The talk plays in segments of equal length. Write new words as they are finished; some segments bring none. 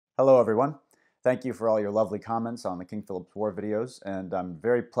Hello, everyone. Thank you for all your lovely comments on the King Philip's War videos, and I'm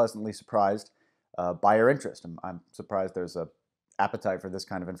very pleasantly surprised by your interest. I'm surprised there's an appetite for this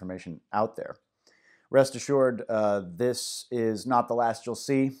kind of information out there. Rest assured, this is not the last you'll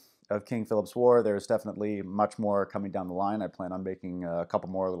see of King Philip's War. There's definitely much more coming down the line. I plan on making a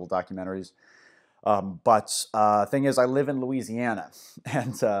couple more little documentaries. Thing is, I live in Louisiana,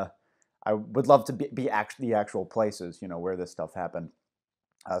 and I would love to be the actual places, where this stuff happened.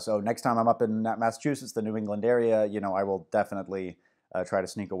 So next time I'm up in Massachusetts, the New England area, I will definitely try to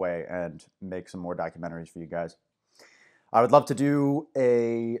sneak away and make some more documentaries for you guys. I would love to do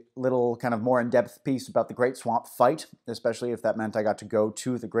a little kind of more in-depth piece about the Great Swamp Fight, especially if that meant I got to go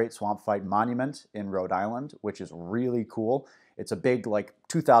to the Great Swamp Fight Monument in Rhode Island, which is really cool. It's a big, like,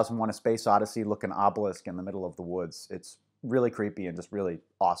 2001: A Space Odyssey looking obelisk in the middle of the woods. It's really creepy and just really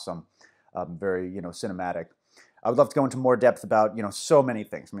awesome, very, cinematic. I would love to go into more depth about, so many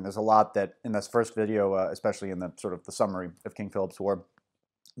things. I mean, there's a lot that in this first video, especially in the sort of the summary of King Philip's War,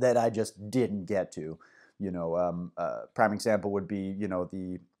 that I just didn't get to. Prime example would be,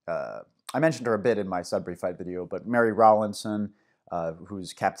 I mentioned her a bit in my Sudbury fight video, but Mary Rawlinson,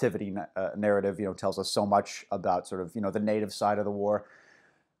 whose captivity narrative, tells us so much about sort of, the native side of the war.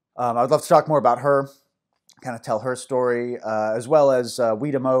 I would love to talk more about her, kind of tell her story, as well as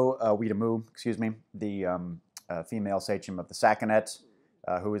Weedamoo, excuse me, the female sachem of the Saconet,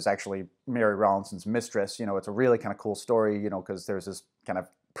 who is actually Mary Rawlinson's mistress. It's a really kind of cool story, because there's this kind of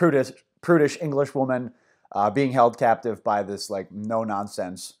prudish English woman being held captive by this like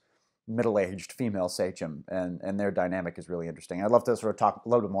no-nonsense middle-aged female sachem, and their dynamic is really interesting. I'd love to sort of talk a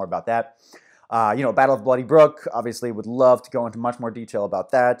little bit more about that. Battle of Bloody Brook, obviously would love to go into much more detail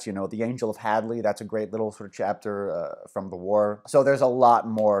about that. The Angel of Hadley, that's a great little sort of chapter from the war. So there's a lot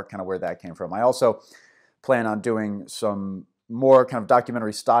more kind of where that came from. I also plan on doing some more kind of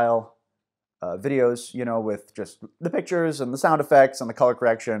documentary style videos, with just the pictures and the sound effects and the color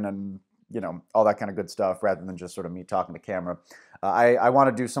correction and, all that kind of good stuff rather than just sort of me talking to camera. I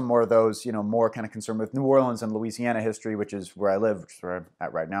want to do some more of those, more kind of concerned with New Orleans and Louisiana history, which is where I live, which is where I'm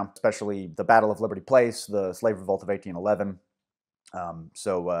at right now, especially the Battle of Liberty Place, the Slave Revolt of 1811.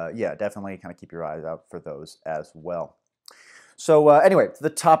 Yeah, definitely kind of keep your eyes out for those as well. So anyway, to the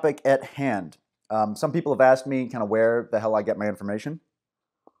topic at hand. Some people have asked me kind of where the hell I get my information.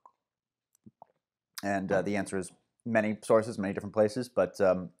 And the answer is many sources, many different places. But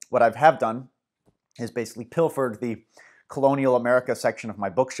what I have done is basically pilfered the Colonial America section of my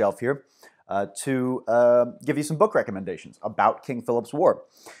bookshelf here to give you some book recommendations about King Philip's War.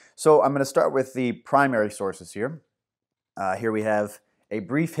 So I'm going to start with the primary sources here. Here we have A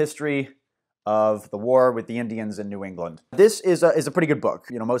Brief History of the War with the Indians in New England. This is a pretty good book.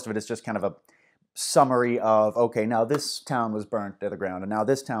 Most of it is just kind of a summary of, okay, now this town was burnt to the ground, and now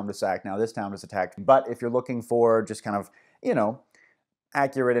this town was sacked, now this town was attacked. But if you're looking for just kind of,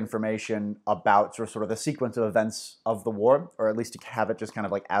 accurate information about sort of the sequence of events of the war, or at least to have it just kind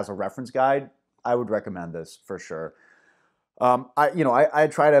of like as a reference guide, I would recommend this for sure. I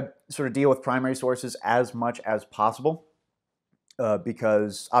try to sort of deal with primary sources as much as possible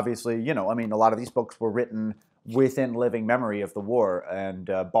because obviously, a lot of these books were written within living memory of the war, and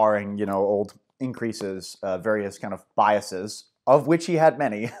barring, old increases, various kind of biases, of which he had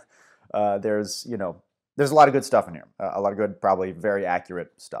many, there's a lot of good stuff in here. A lot of good, probably very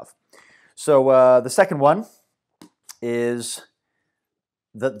accurate stuff. So the second one is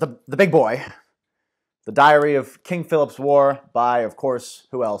the big boy, The Diary of King Philip's War by, of course,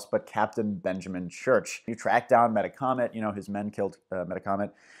 who else but Captain Benjamin Church. He tracked down Metacomet, his men killed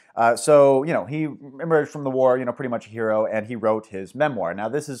Metacomet. So he emerged from the war, pretty much a hero, and he wrote his memoir. Now,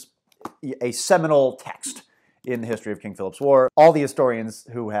 this is a seminal text in the history of King Philip's War. All the historians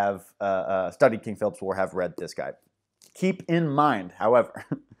who have studied King Philip's War have read this guy. Keep in mind, however,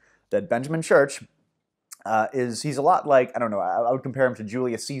 that Benjamin Church he's a lot like, I don't know, I would compare him to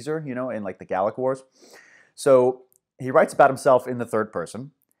Julius Caesar, in like the Gallic Wars. So he writes about himself in the third person,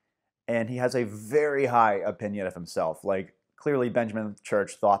 and he has a very high opinion of himself. Like, clearly Benjamin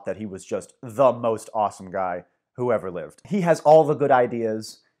Church thought that he was just the most awesome guy who ever lived. He has all the good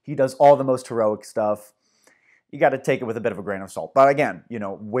ideas. He does all the most heroic stuff. You got to take it with a bit of a grain of salt. But again,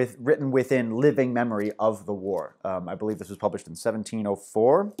 written within living memory of the war. I believe this was published in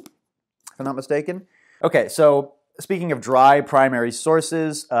 1704, if I'm not mistaken. Okay, so speaking of dry primary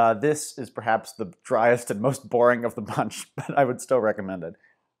sources, this is perhaps the driest and most boring of the bunch, but I would still recommend it.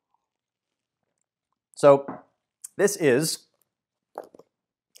 So this is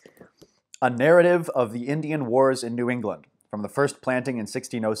A Narrative of the Indian Wars in New England from the first planting in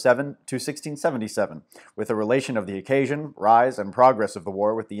 1607 to 1677, with a relation of the occasion, rise, and progress of the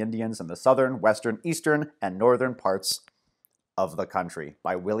war with the Indians in the southern, western, eastern, and northern parts of the country,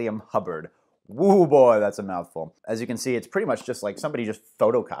 by William Hubbard. Woo boy, that's a mouthful. As you can see, it's pretty much just like somebody just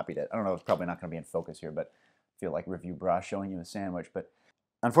photocopied it. I don't know, it's probably not going to be in focus here, but I feel like Review Bra showing you a sandwich. But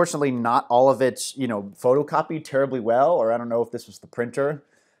unfortunately, not all of it's, photocopied terribly well, or I don't know if this was the printer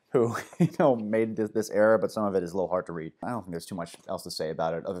who, made this error, but some of it is a little hard to read. I don't think there's too much else to say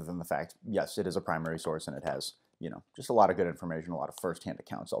about it other than the fact, yes, it is a primary source and it has, just a lot of good information, a lot of first-hand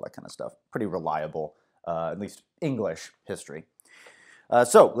accounts, all that kind of stuff. Pretty reliable, at least English history.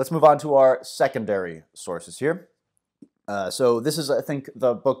 So let's move on to our secondary sources here. So this is, I think,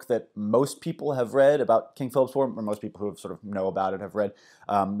 the book that most people have read about King Philip's War, or most people who sort of know about it have read.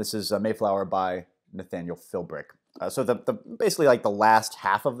 This is Mayflower by Nathaniel Philbrick. So basically like the last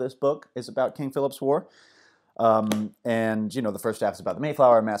half of this book is about King Philip's War. And, the first half is about the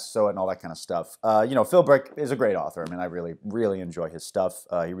Mayflower, Massasoit, and all that kind of stuff. Philbrick is a great author. I mean, I really, really enjoy his stuff.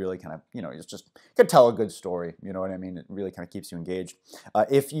 He really kind of, he's just, could tell a good story. You know what I mean? It really kind of keeps you engaged.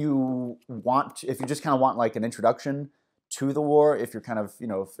 If you just kind of want like an introduction to the war, if you're kind of,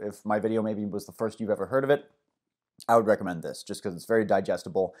 if my video maybe was the first you've ever heard of it, I would recommend this just because it's very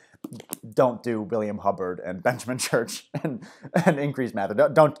digestible. Don't do William Hubbard and Benjamin Church and Increased Mather.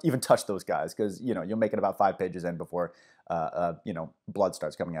 Don't even touch those guys because, you'll make it about 5 pages in before, blood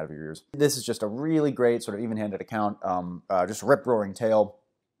starts coming out of your ears. This is just a really great sort of even-handed account, just a rip-roaring tale.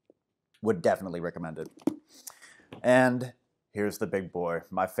 Would definitely recommend it. And here's the big boy,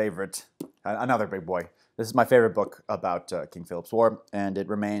 my favorite, another big boy. This is my favorite book about King Philip's War, and it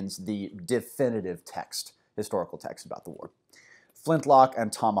remains the definitive historical text about the war. Flintlock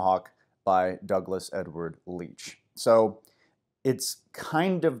and Tomahawk by Douglas Edward Leach. So it's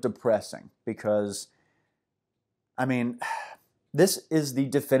kind of depressing because, I mean, this is the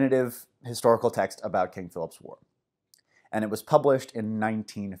definitive historical text about King Philip's War. And it was published in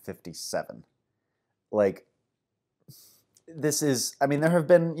 1957. Like, this is, I mean, there have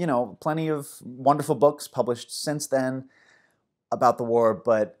been, plenty of wonderful books published since then about the war,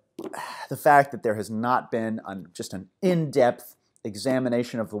 but the fact that there has not been just an in-depth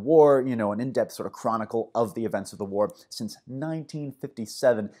examination of the war, an in-depth sort of chronicle of the events of the war since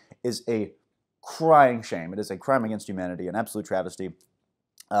 1957 is a crying shame. It is a crime against humanity, an absolute travesty,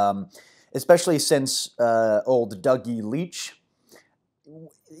 especially since old Dougie Leach,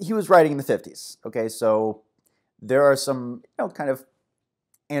 he was writing in the 50s, okay? So there are some, kind of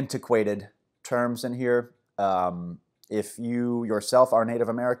antiquated terms in here. If you yourself are Native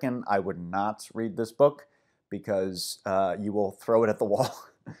American, I would not read this book because you will throw it at the wall.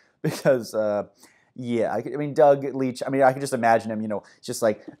 Because, yeah, I mean, Doug Leach, I mean, I can just imagine him, just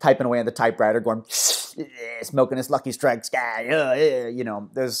like typing away on the typewriter going, smoking his Lucky Strike guy,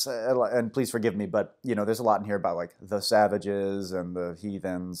 there's, and please forgive me, but, there's a lot in here about like the savages and the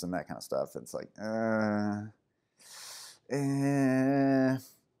heathens and that kind of stuff. It's like,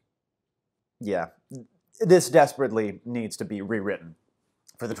 yeah. This desperately needs to be rewritten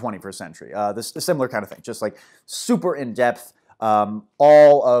for the 21st century. This a similar kind of thing, just like super in-depth,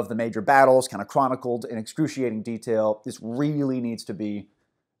 all of the major battles kind of chronicled in excruciating detail. This really needs to be,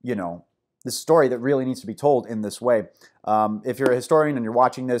 this story that really needs to be told in this way. If you're a historian and you're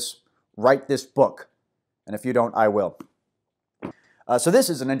watching this, write this book. And if you don't, I will. So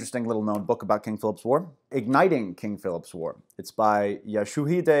this is an interesting little known book about King Philip's War, Igniting King Philip's War. It's by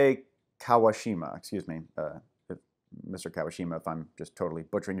Yasuhide Kawashima, excuse me, Mr. Kawashima, if I'm just totally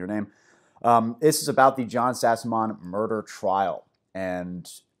butchering your name. This is about the John Sassamon murder trial, and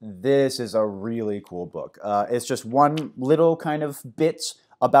this is a really cool book. It's just one little kind of bit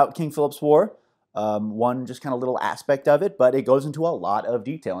about King Philip's War, one just kind of little aspect of it, but it goes into a lot of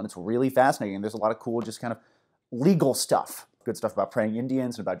detail, and it's really fascinating. There's a lot of cool just kind of legal stuff, good stuff about praying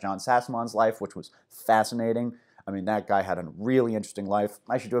Indians and about John Sassamon's life, which was fascinating. I mean, that guy had a really interesting life.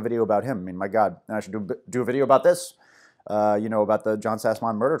 I should do a video about him. I mean, my God. And I should do a video about this, about the John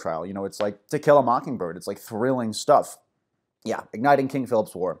Sassamon murder trial. It's like To Kill a Mockingbird. It's like thrilling stuff. Yeah, Igniting King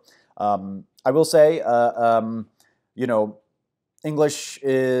Philip's War. I will say, English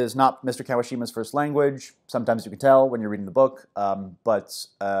is not Mr. Kawashima's first language. Sometimes you can tell when you're reading the book. But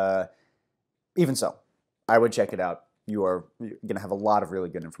even so, I would check it out. You're going to have a lot of really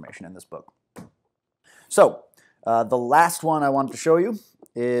good information in this book. So, the last one I wanted to show you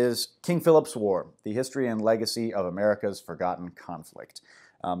is King Philip's War, The History and Legacy of America's Forgotten Conflict.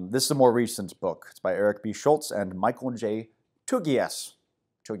 This is a more recent book. It's by Eric B. Schultz and Michael J. Tugies.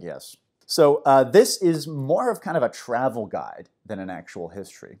 So this is more of kind of a travel guide than an actual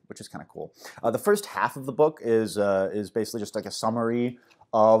history, which is kind of cool. The first half of the book is basically just like a summary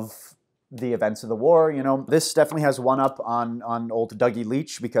of the events of the war. You know, this definitely has one up on old Dougie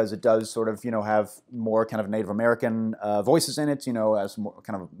Leach, because it does sort of, you know, have more kind of Native American voices in it, you know, as more,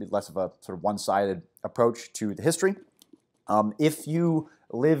 kind of less of a sort of one-sided approach to the history. If you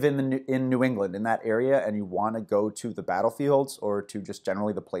live in New England, in that area, and you want to go to the battlefields or to just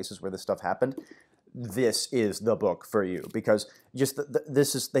generally the places where this stuff happened, this is the book for you, because just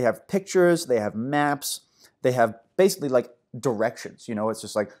they have pictures, they have maps, they have basically like directions. You know, it's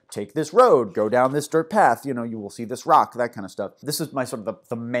just like, take this road, go down this dirt path, you know, you will see this rock, that kind of stuff. This is my sort of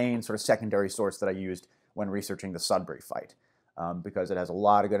the main sort of secondary source that I used when researching the Sudbury fight, because it has a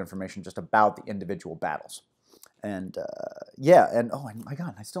lot of good information just about the individual battles. And yeah, and oh my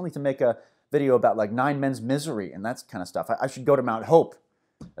God, I still need to make a video about like 9 Men's Misery and that kind of stuff. I should go to Mount Hope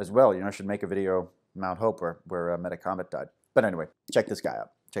as well. You know, I should make a video Mount Hope where Metacomet died. But anyway, check this guy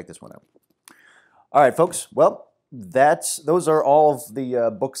out. Check this one out. All right, folks. Well, those are all of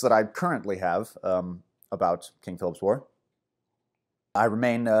the books that I currently have about King Philip's War. I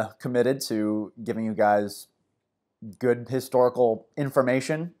remain committed to giving you guys good historical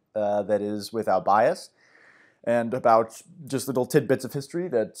information that is without bias, and about just little tidbits of history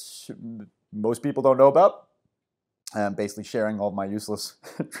that most people don't know about. I'm basically sharing all of my useless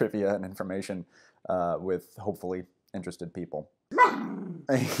trivia and information with hopefully interested people.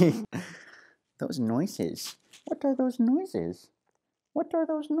 Those noises. What are those noises? What are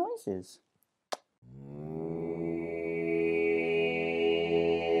those noises?